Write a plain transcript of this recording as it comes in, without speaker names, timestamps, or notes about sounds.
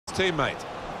teammate.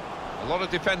 A lot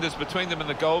of defenders between them and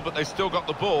the goal, but they still got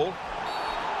the ball.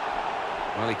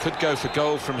 Well, he could go for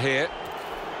goal from here.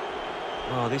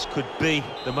 Oh, this could be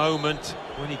the moment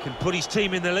when he can put his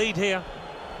team in the lead here.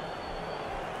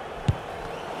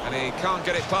 And he can't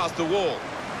get it past the wall.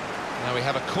 Now we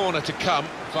have a corner to come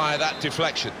via that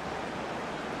deflection.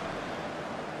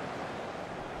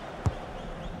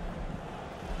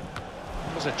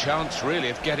 There was a chance, really,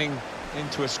 of getting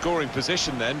into a scoring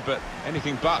position then, but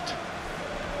anything but.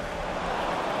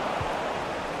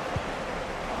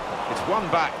 It's one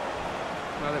back.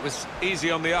 Well, it was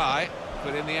easy on the eye,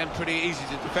 but in the end pretty easy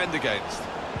to defend against.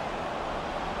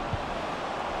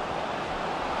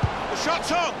 The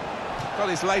shot's on! Got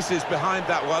his laces behind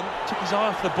that one. Took his eye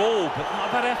off the ball, but not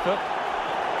a bad effort.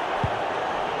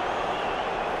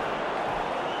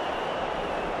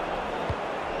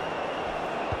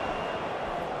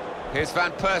 Here's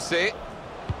Van Persie.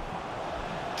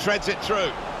 Treads it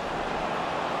through.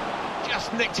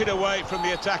 Just nicked it away from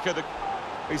the attacker.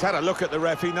 He's had a look at the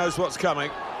ref, he knows what's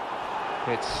coming.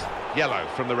 It's yellow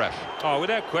from the ref. Oh,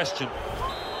 without question.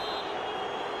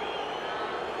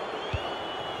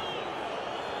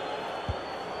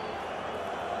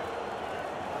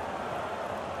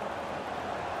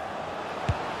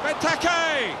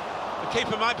 Benteke! The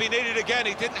keeper might be needed again,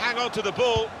 he didn't hang on to the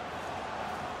ball.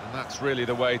 And that's really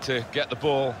the way to get the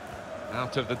ball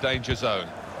out of the danger zone.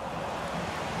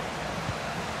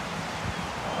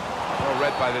 Well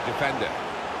read by the defender.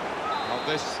 Well,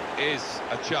 this is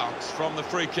a chance from the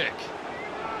free kick.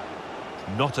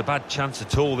 Not a bad chance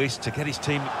at all, this, to get his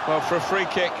team... Well, for a free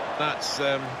kick, that's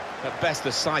at best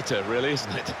a sighter, really,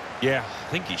 isn't it? Yeah, I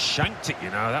think he shanked it, you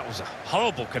know. That was a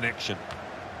horrible connection.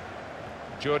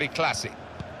 Jordi Classy.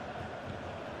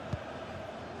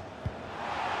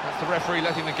 That's the referee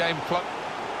letting the game clock.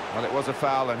 Well, it was a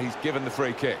foul and he's given the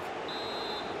free kick.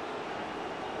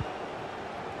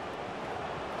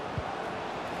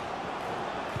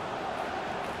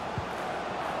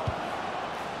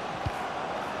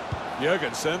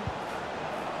 Jurgensen.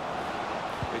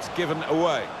 It's given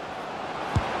away.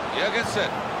 Jurgensen.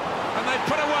 And they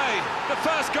put away the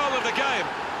first goal of the game.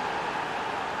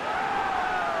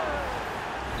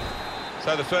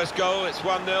 So the first goal, it's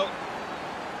 1-0.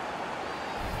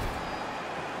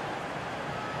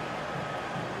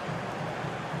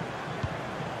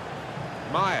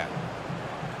 Maya.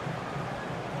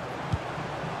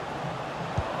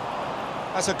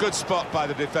 That's a good spot by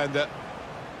the defender.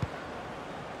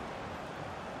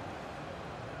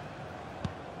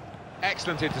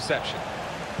 Excellent interception.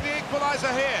 The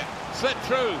equaliser here. Slipped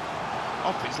through.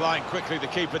 Off his line quickly, the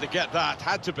keeper to get that.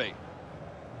 Had to be.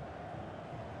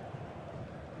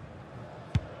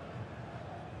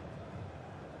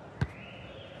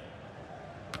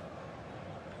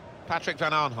 Patrick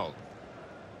van Aanholt.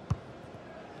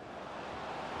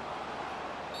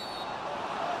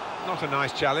 Not a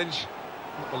nice challenge.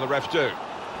 What will the ref do?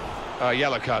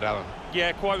 Yellow card, Alan.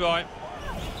 Yeah, quite right.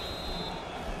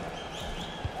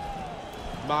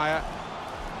 Maya.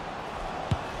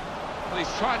 Well,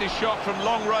 he's tried his shot from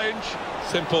long range.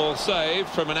 Simple save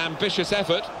from an ambitious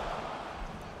effort.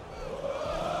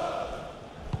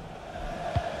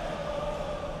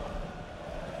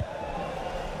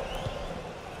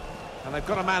 And they've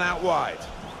got a man out wide.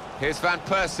 Here's Van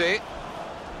Persie.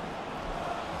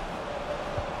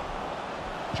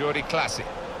 Jordi Classy.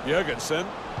 Jurgensen.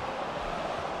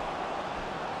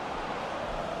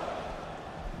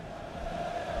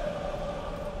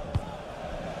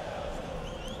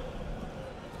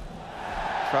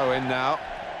 Throw in now.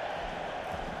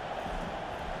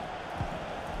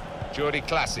 Jordi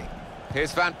Classy.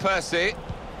 Here's Van Persie.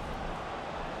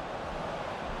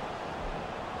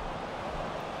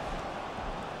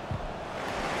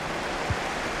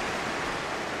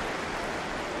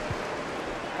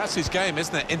 That's his game,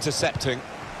 isn't it? Intercepting.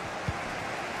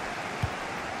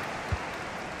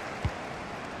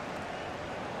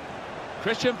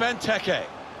 Christian Benteke.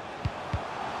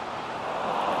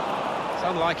 It's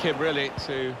unlike him, really,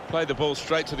 to play the ball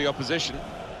straight to the opposition.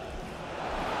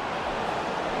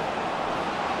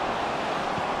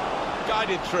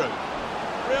 Guided through.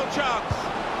 Real chance.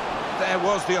 There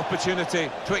was the opportunity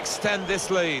to extend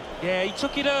this lead. Yeah, he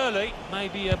took it early.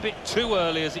 Maybe a bit too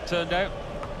early, as it turned out.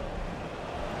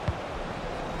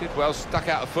 Did well, stuck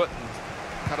out a foot and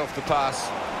cut off the pass.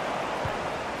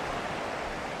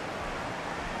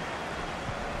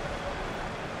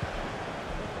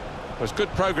 There's good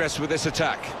progress with this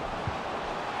attack.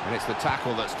 And it's the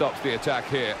tackle that stops the attack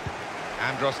here.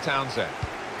 Andros Townsend.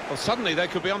 Well, suddenly they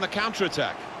could be on the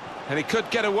counter-attack. And he could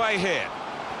get away here.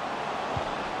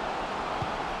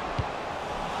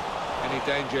 Any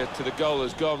danger to the goal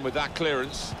has gone with that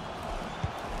clearance.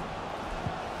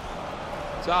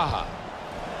 Zaha.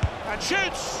 And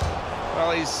shoots!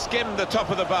 Well, he's skimmed the top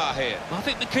of the bar here. I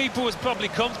think the keeper was probably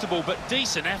comfortable, but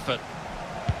decent effort.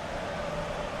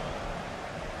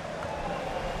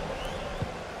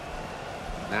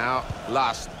 Now,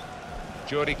 last.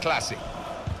 Jordi Classic.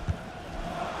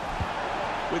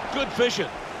 With good vision.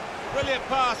 Brilliant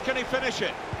pass, can he finish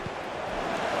it?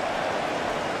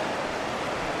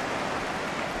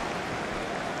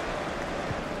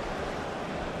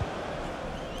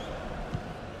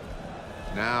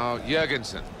 Now,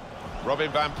 Jurgensen.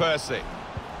 Robin van Persie.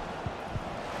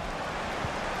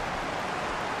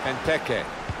 Benteke.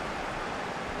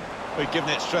 We've given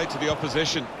it straight to the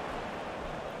opposition.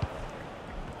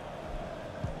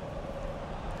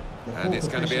 And it's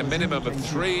going to be a minimum of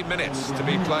 3 minutes to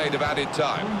be played of added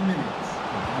time.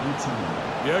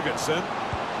 Jurgensen.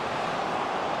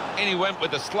 In he went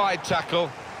with a slide tackle.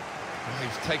 Oh,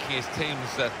 he's taking his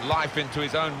team's life into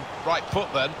his own right foot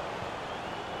then.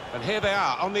 And here they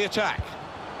are on the attack.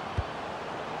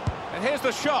 And here's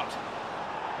the shot.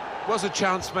 Was a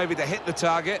chance maybe to hit the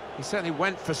target. He certainly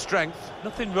went for strength.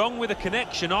 Nothing wrong with a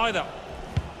connection either.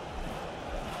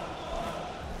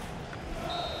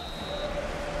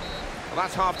 Well,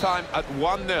 that's half-time at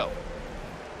 1-0.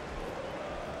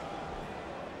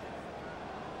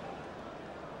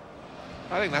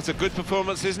 I think that's a good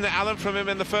performance, isn't it, Alan, from him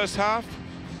in the first half?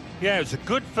 Yeah, it was a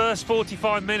good first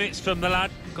 45 minutes from the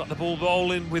lad. Got the ball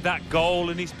rolling with that goal,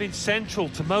 and he's been central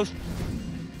to most...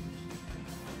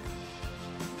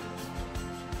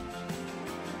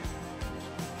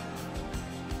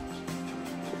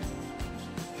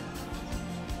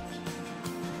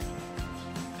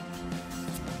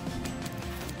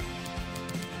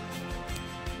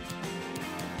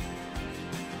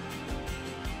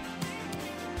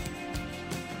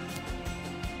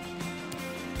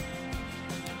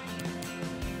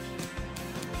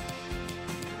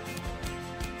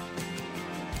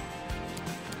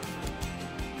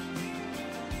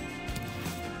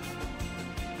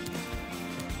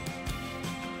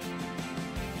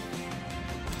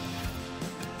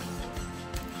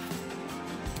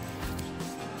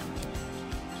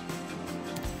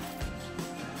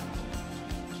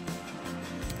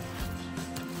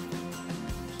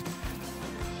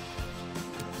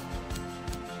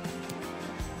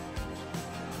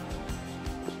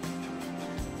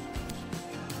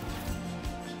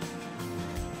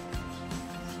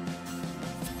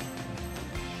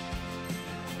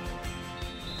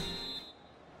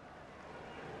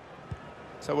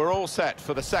 So we're all set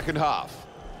for the second half.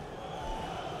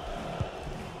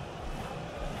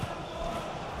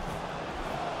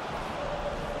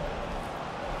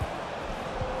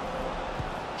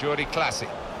 Jordi Classic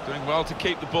doing well to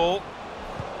keep the ball.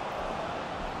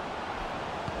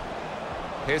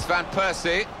 Here's Van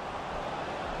Persie.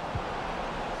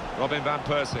 Robin van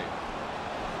Persie.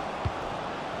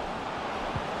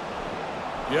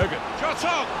 Jurgen. Shot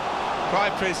on!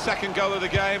 Tried for his second goal of the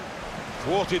game.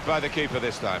 Thwarted by the keeper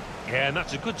this time. Yeah, and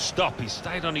that's a good stop. He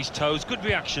stayed on his toes. Good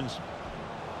reactions.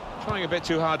 Trying a bit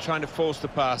too hard, trying to force the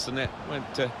pass, and it went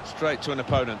straight to an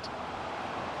opponent.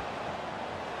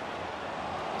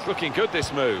 It's looking good,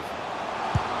 this move.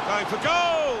 Going for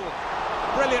goal!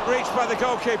 Brilliant reach by the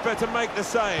goalkeeper to make the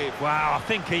save. Wow, I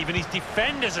think even his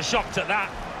defenders are shocked at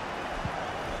that.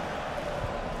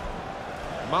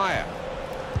 Meyer.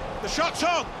 The shot's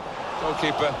on!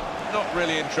 Goalkeeper not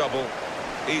really in trouble.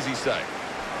 Easy save.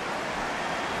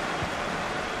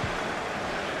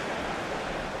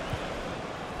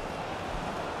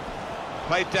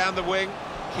 Played down the wing,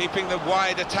 keeping the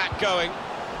wide attack going.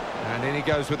 And in he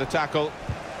goes with the tackle.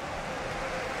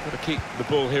 Got to keep the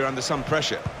ball here under some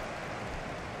pressure.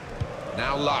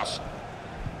 Now Last.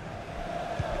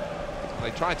 They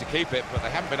tried to keep it, but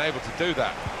they haven't been able to do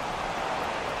that.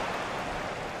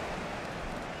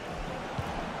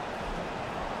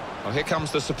 Well, here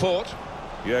comes the support.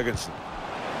 Jurgensen.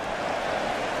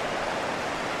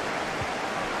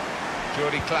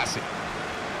 Jordi Classic.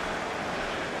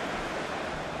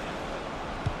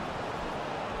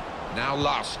 Now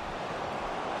Last.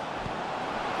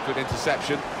 Good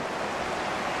interception.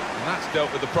 And that's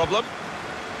dealt with the problem.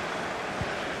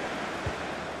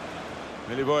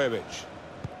 Milivojevic.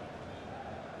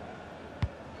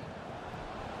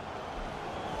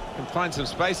 Can find some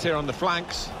space here on the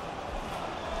flanks.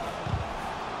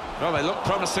 Well, they look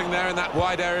promising there in that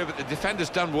wide area, but the defender's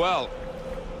done well.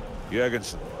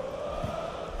 Jurgensen.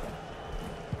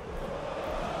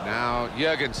 Now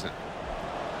Jurgensen.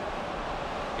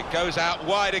 It goes out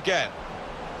wide again.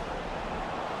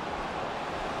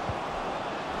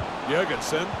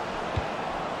 Jurgensen.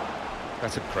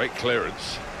 That's a great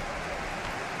clearance.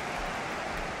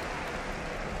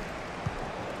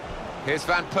 Here's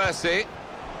Van Persie.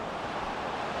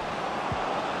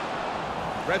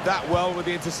 Read that well with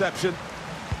the interception.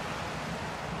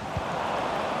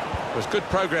 There's good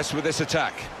progress with this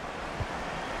attack.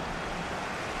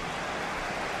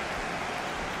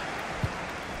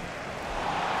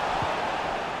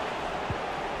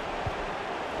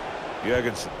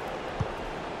 Jurgensen.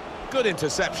 Good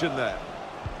interception there.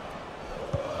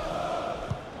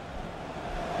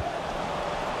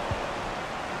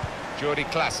 Jordi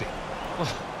Classy. Well,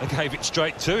 they gave it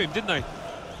straight to him, didn't they?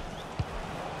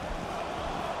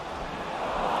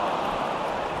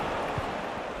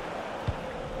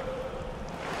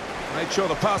 Made sure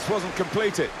the pass wasn't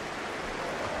completed.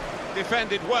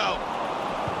 Defended well.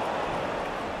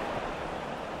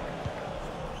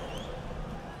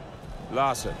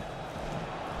 Larson.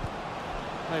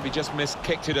 Maybe just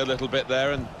kicked it a little bit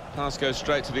there, and pass goes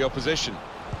straight to the opposition.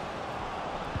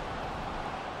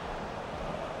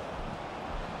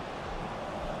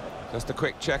 Just a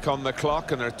quick check on the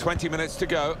clock, and there are 20 minutes to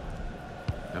go.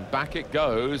 And back it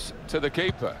goes to the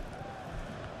keeper.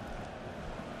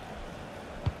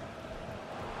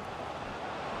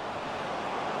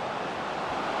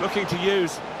 Looking to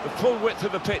use the full width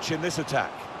of the pitch in this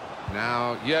attack.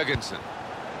 Now Jurgensen.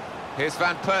 Here's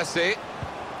Van Persie.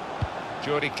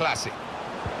 Jordi Classy.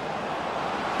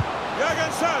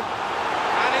 Jurgensen!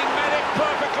 And he made it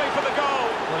perfectly for the goal.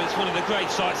 Well, it's one of the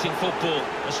great sights in football.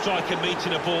 A striker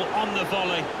meeting a ball on the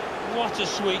volley. What a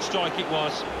sweet strike it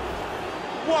was.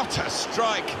 What a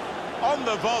strike on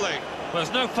the volley. Well,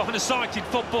 there's no finer sight in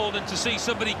football than to see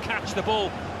somebody catch the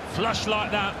ball flush like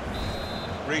that.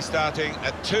 Restarting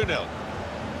at 2-0.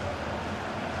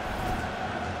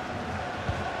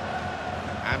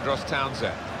 Andros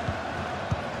Townsend.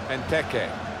 Benteke.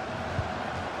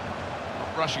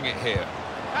 Not rushing it here.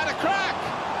 And a crack!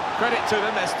 Credit to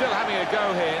them, they're still having a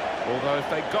go here. Although if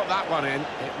they got that one in,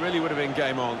 it really would have been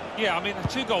game on. Yeah, I mean,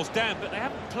 they're 2 goals down, but they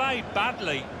haven't played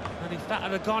badly. And if that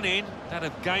had gone in, they'd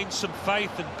have gained some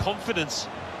faith and confidence.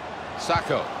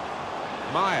 Sacco.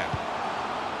 Maya.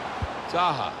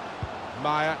 Zaha.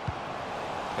 Maya.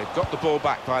 They've got the ball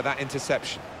back by that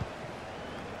interception.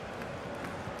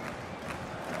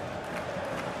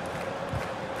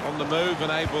 On the move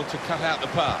and able to cut out the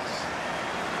pass.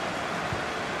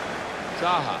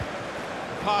 Zaha.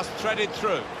 The pass threaded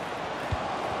through.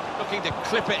 Looking to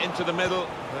clip it into the middle,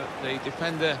 but the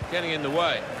defender getting in the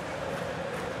way.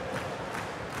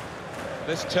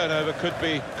 This turnover could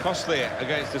be costly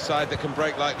against a side that can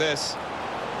break like this.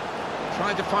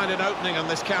 Trying to find an opening on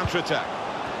this counter-attack.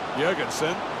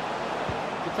 Jurgensen.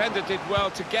 Defender did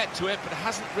well to get to it, but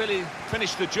hasn't really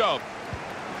finished the job.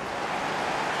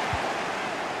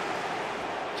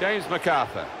 James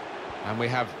MacArthur. And we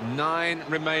have 9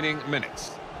 remaining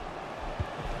minutes.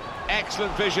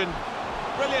 Excellent vision.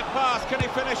 Brilliant pass. Can he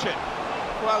finish it?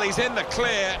 Well, he's in the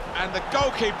clear, and the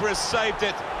goalkeeper has saved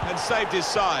it and saved his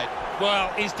side. Well,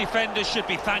 his defenders should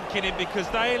be thanking him because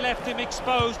they left him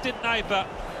exposed, didn't they? But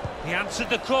he answered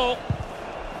the call.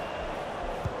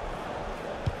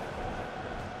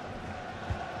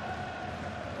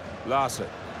 Larson.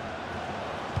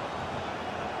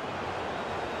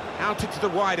 Out into the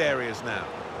wide areas now.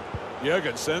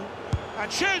 Jurgensen.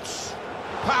 And shoots!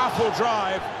 Powerful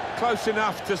drive. Close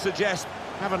enough to suggest,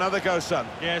 have another go, son.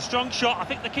 Yeah, strong shot. I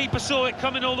think the keeper saw it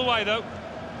coming all the way, though.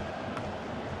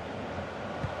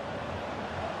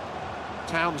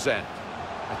 Townsend.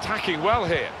 Attacking well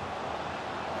here.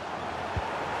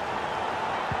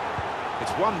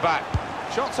 It's one back.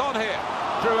 Shots on here.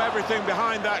 Threw everything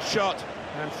behind that shot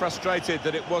and frustrated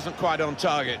that it wasn't quite on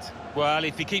target. Well,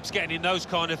 if he keeps getting in those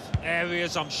kind of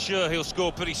areas, I'm sure he'll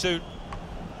score pretty soon.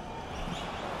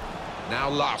 Now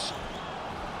Larson.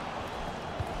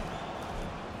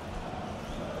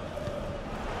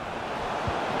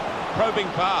 Probing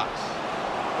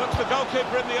pass. Looks the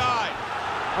goalkeeper in the eye.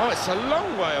 Oh, it's a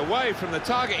long way away from the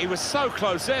target. He was so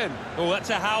close in. Oh, that's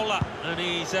a howler, and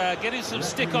he's getting some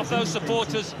stick off those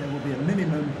supporters. There will be a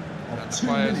minimum of 2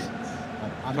 players minutes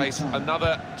of added face time.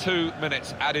 another 2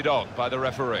 minutes added on by the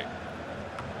referee.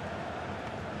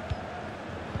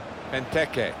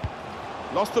 Benteke.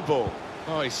 Lost the ball.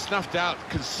 Oh, he snuffed out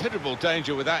considerable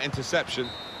danger with that interception.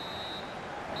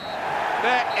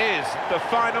 There is the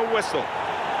final whistle.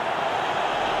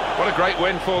 What a great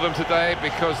win for them today,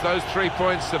 because those 3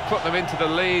 points have put them into the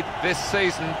lead this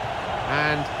season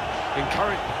and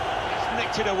encouraged. It's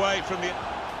nicked it away from the...